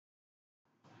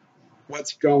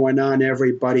What's going on,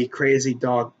 everybody? Crazy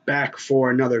Dog back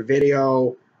for another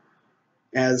video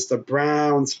as the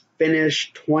Browns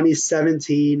finish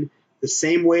 2017 the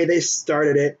same way they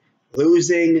started it,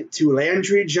 losing to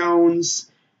Landry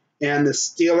Jones and the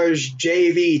Steelers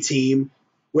JV team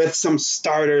with some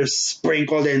starters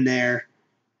sprinkled in there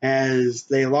as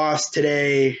they lost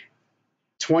today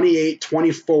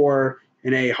 28-24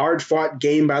 in a hard-fought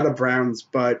game by the Browns,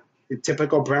 but in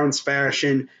typical Browns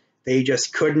fashion, they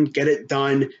just couldn't get it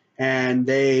done, and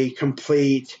they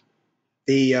complete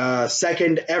the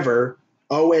second ever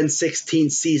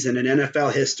 0-16 season in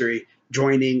NFL history,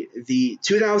 joining the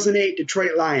 2008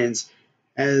 Detroit Lions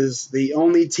as the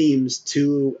only teams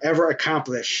to ever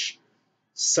accomplish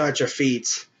such a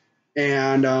feat.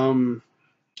 And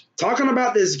talking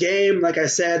about this game, like I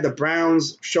said, the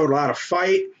Browns showed a lot of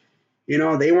fight. You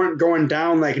know, they weren't going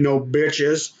down like no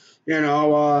bitches. You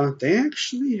know, they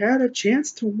actually had a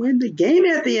chance to win the game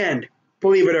at the end,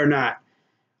 believe it or not.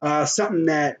 Something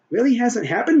that really hasn't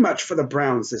happened much for the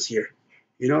Browns this year.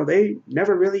 You know, they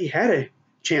never really had a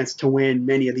chance to win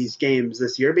many of these games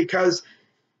this year because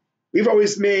we've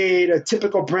always made a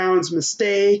typical Browns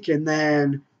mistake, and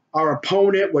then our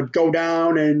opponent would go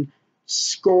down and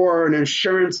score an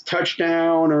insurance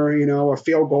touchdown or, you know, a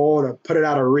field goal to put it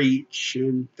out of reach,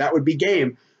 and that would be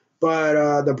game.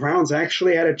 But the Browns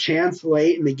actually had a chance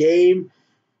late in the game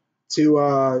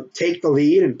to take the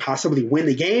lead and possibly win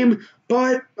the game.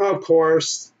 But, of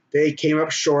course, they came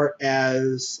up short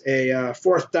as a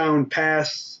fourth down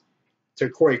pass to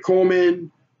Corey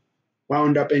Coleman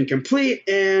wound up incomplete.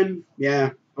 And,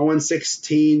 yeah,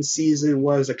 0-16 season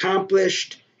was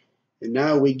accomplished. And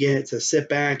now we get to sit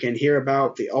back and hear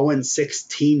about the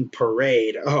 0-16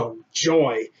 parade. Oh,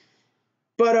 joy.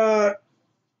 But,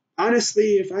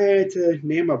 honestly, if I had to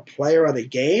name a player of the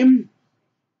game,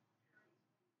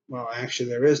 well, actually,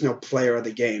 there is no player of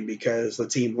the game because the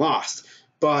team lost.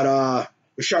 But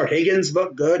Rashard Higgins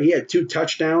looked good. He had 2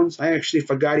 touchdowns. I actually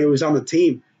forgot he was on the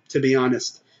team, to be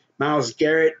honest. Myles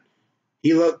Garrett,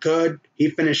 he looked good.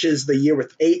 He finishes the year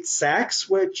with 8 sacks,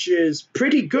 which is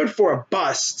pretty good for a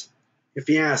bust, if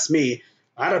you ask me.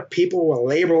 A lot of people were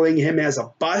labeling him as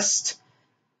a bust.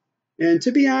 And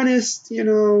to be honest, you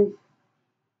know,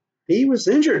 he was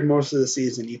injured most of the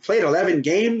season. He played 11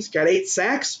 games, got 8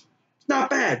 sacks. It's not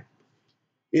bad.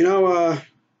 You know,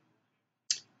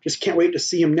 just can't wait to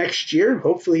see him next year.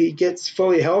 Hopefully he gets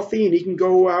fully healthy and he can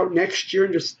go out next year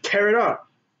and just tear it up.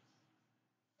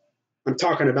 I'm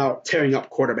talking about tearing up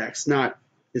quarterbacks, not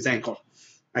his ankle.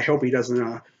 I hope he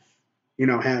doesn't, you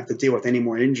know, have to deal with any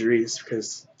more injuries,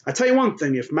 because I tell you one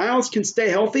thing, if Myles can stay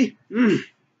healthy,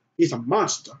 he's a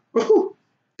monster. Woo-hoo,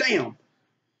 damn.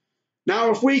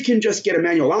 Now, if we can just get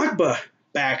Emmanuel Ogbah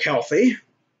back healthy,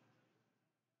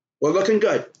 we're looking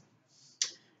good.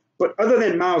 But other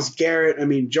than Myles Garrett, I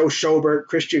mean, Joe Schobert,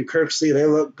 Christian Kirksey, they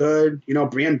look good. You know,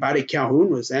 Brian Body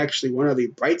Calhoun was actually one of the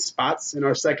bright spots in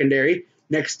our secondary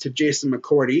next to Jason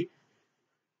McCourty.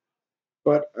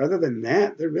 But other than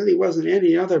that, there really wasn't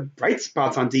any other bright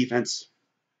spots on defense.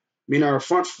 I mean, our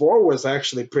front four was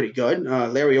actually pretty good.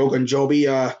 Larry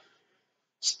Ogunjobi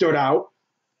stood out.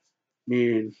 I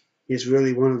mean, he's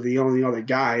really one of the only other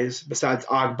guys besides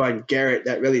Ogbah and Garrett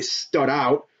that really stood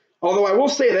out. Although I will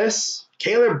say this,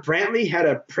 Caleb Brantley had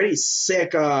a pretty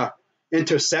sick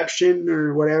interception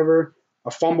or whatever, a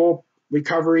fumble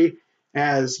recovery,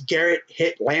 as Garrett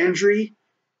hit Landry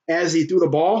as he threw the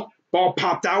ball. Ball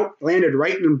popped out, landed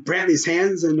right in Brantley's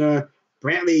hands, and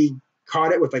Brantley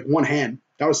caught it with like one hand.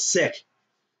 That was sick.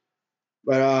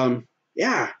 But,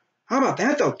 yeah, how about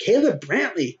that, though? Caleb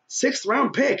Brantley, 6th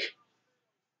round pick.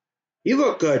 He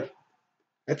looked good.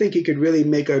 I think he could really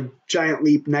make a giant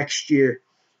leap next year.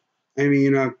 I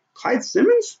mean, Clyde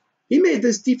Simmons, he made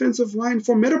this defensive line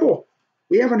formidable.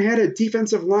 We haven't had a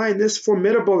defensive line this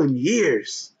formidable in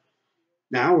years.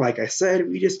 Now, like I said,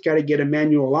 we just got to get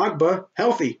Emmanuel Ogbah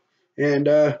healthy. And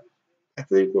I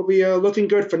think we'll be looking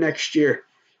good for next year.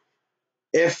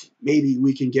 If maybe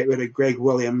we can get rid of Greg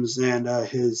Williams and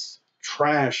his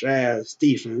trash-ass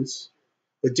defense.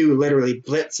 The dude literally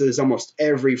blitzes almost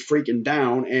every freaking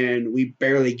down, and we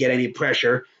barely get any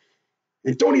pressure.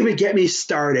 And don't even get me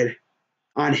started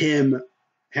on him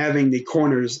having the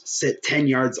corners sit 10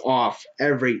 yards off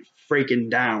every freaking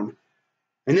down.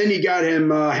 And then you got him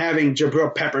having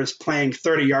Jabril Peppers playing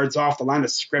 30 yards off the line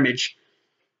of scrimmage.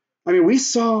 I mean, we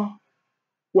saw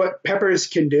what Peppers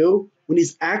can do when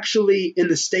he's actually in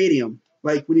the stadium,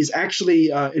 like when he's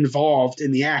actually involved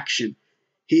in the action.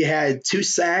 He had 2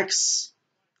 sacks,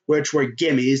 which were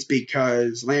gimmies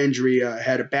because Landry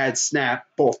had a bad snap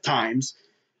both times.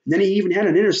 And then he even had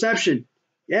an interception.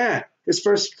 Yeah, his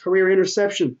first career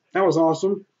interception. That was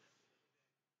awesome.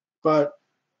 But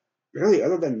really,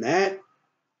 other than that,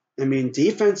 I mean,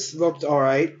 defense looked all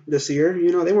right this year.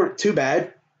 They weren't too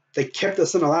bad. They kept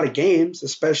us in a lot of games,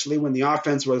 especially when the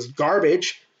offense was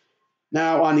garbage.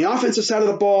 Now, on the offensive side of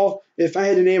the ball, if I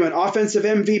had to name an offensive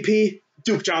MVP,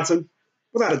 Duke Johnson,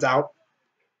 without a doubt.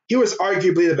 He was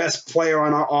arguably the best player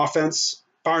on our offense,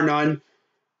 bar none.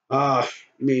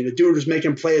 The dude was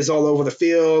making plays all over the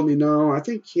field. I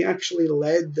think he actually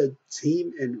led the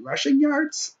team in rushing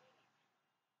yards.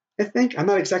 I think. I'm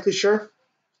not exactly sure.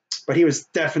 But he was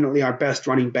definitely our best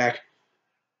running back.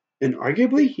 And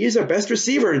arguably, he's our best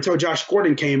receiver until Josh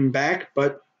Gordon came back.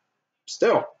 But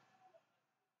still,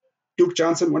 Duke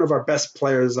Johnson, one of our best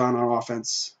players on our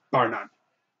offense, bar none.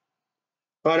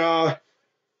 But,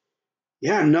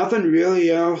 yeah, nothing really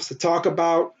else to talk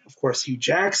about. Of course, Hugh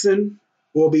Jackson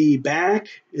will be back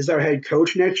as our head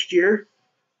coach next year,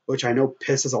 which I know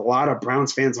pisses a lot of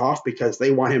Browns fans off because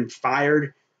they want him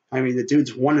fired. I mean, the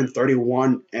dude's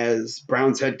 1-31 as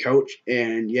Browns head coach,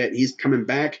 and yet he's coming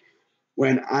back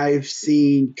when I've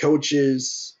seen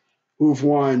coaches who've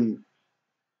won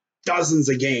dozens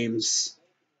of games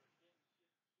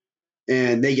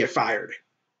and they get fired.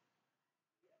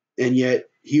 And yet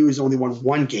he was only won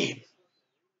one game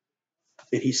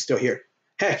and he's still here.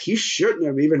 Heck, he shouldn't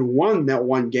have even won that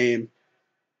one game.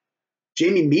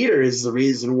 Jamie Meter is the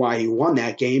reason why he won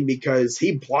that game because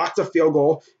he blocked a field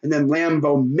goal and then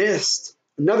Lambeau missed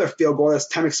another field goal as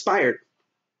time expired.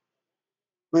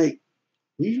 Like,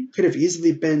 we could have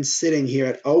easily been sitting here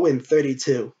at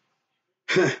 0-32.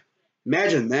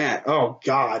 Imagine that. Oh,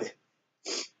 God.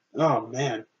 Oh,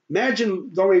 man.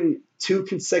 Imagine going 2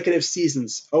 consecutive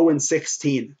seasons,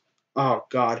 0-16. Oh,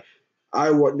 God.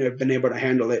 I wouldn't have been able to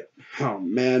handle it. Oh,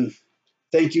 man.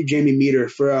 Thank you, Jamie Meter,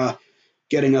 for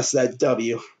getting us that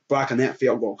W, blocking that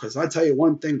field goal. Because I tell you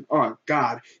one thing, oh,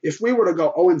 God, if we were to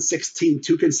go 0-16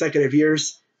 2 consecutive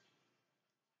years,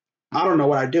 I don't know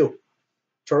what I'd do.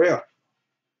 For real.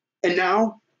 And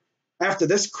now, after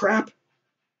this crap,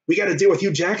 we got to deal with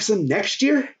Hugh Jackson next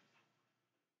year?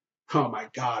 Oh, my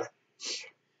God.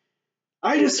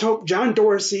 I just hope John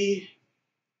Dorsey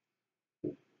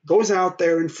goes out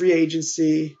there in free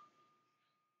agency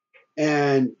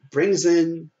and brings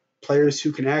in players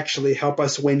who can actually help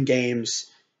us win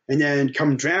games. And then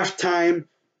come draft time,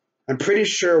 I'm pretty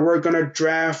sure we're going to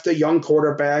draft a young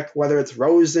quarterback, whether it's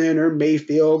Rosen or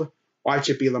Mayfield. Watch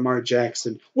it be Lamar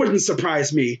Jackson. Wouldn't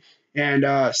surprise me. And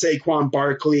Saquon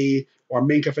Barkley or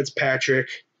Minkah Fitzpatrick.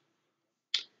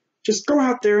 Just go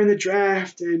out there in the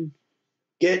draft and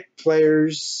get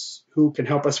players who can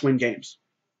help us win games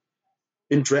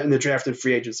in the draft and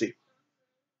free agency.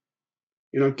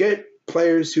 Get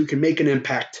players who can make an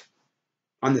impact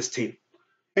on this team.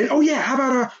 And, oh, yeah, how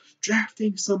about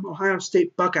drafting some Ohio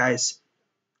State Buckeyes?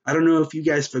 I don't know if you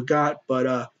guys forgot,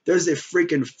 but there's a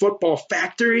freaking football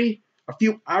factory a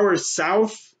few hours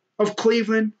south of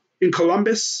Cleveland in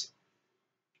Columbus.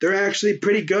 They're actually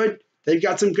pretty good. They've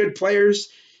got some good players.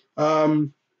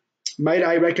 Might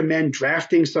I recommend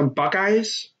drafting some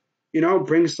Buckeyes?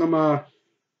 Bring some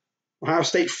Ohio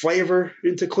State flavor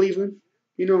into Cleveland.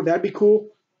 That'd be cool.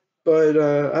 But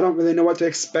I don't really know what to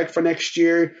expect for next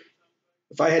year.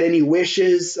 If I had any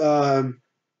wishes, I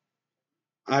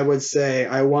would say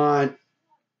I want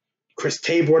Chris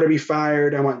Tabor to be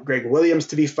fired. I want Greg Williams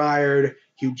to be fired.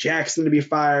 Hugh Jackson to be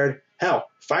fired. Hell,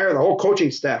 fire the whole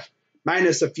coaching staff,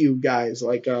 minus a few guys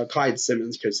like Clyde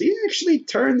Simmons, because he actually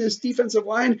turned this defensive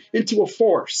line into a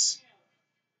force.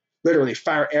 Literally,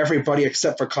 fire everybody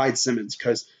except for Clyde Simmons,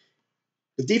 because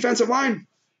the defensive line,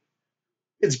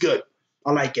 it's good.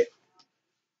 I like it.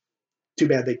 Too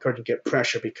bad they couldn't get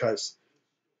pressure because,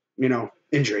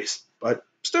 injuries. But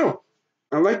still,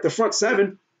 I like the front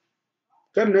seven.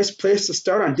 Got a nice place to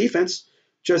start on defense.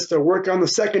 Just to work on the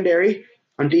secondary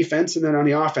on defense, and then on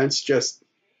the offense, just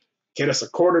get us a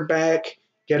quarterback,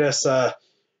 get us a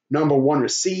number one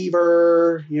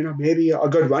receiver, maybe a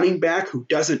good running back who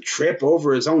doesn't trip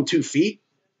over his own 2 feet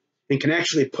and can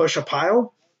actually push a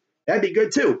pile. That'd be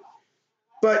good too.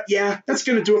 But yeah, that's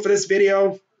going to do it for this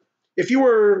video. If you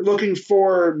were looking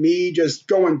for me just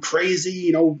going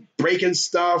crazy, breaking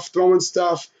stuff, throwing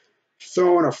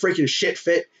a freaking shit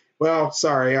fit, well,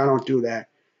 sorry, I don't do that.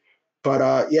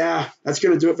 But yeah, that's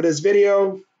going to do it for this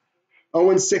video.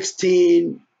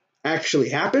 0-16 actually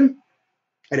happened.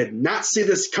 I did not see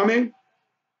this coming,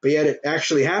 but yet it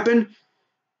actually happened.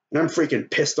 And I'm freaking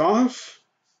pissed off.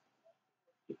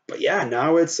 But yeah,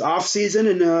 now it's off season,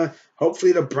 and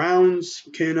hopefully the Browns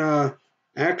can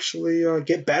actually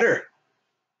get better.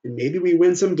 And maybe we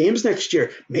win some games next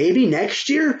year. Maybe next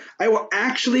year I will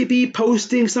actually be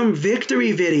posting some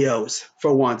victory videos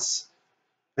for once.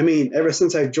 I mean, ever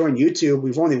since I've joined YouTube,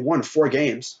 we've only won 4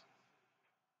 games.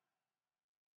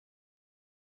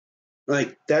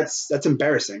 Like that's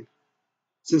embarrassing.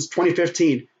 Since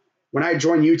 2015, when I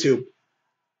joined YouTube,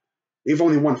 we've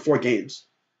only won 4 games.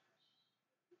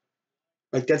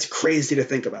 Like that's crazy to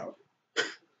think about.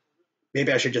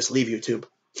 Maybe I should just leave YouTube,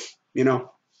 you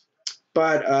know.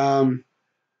 But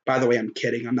by the way, I'm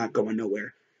kidding. I'm not going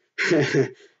nowhere.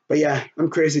 But yeah, I'm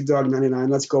Crazy Dog 99.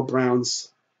 Let's go Browns.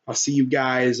 I'll see you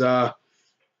guys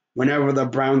whenever the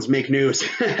Browns make news.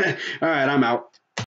 All right, I'm out.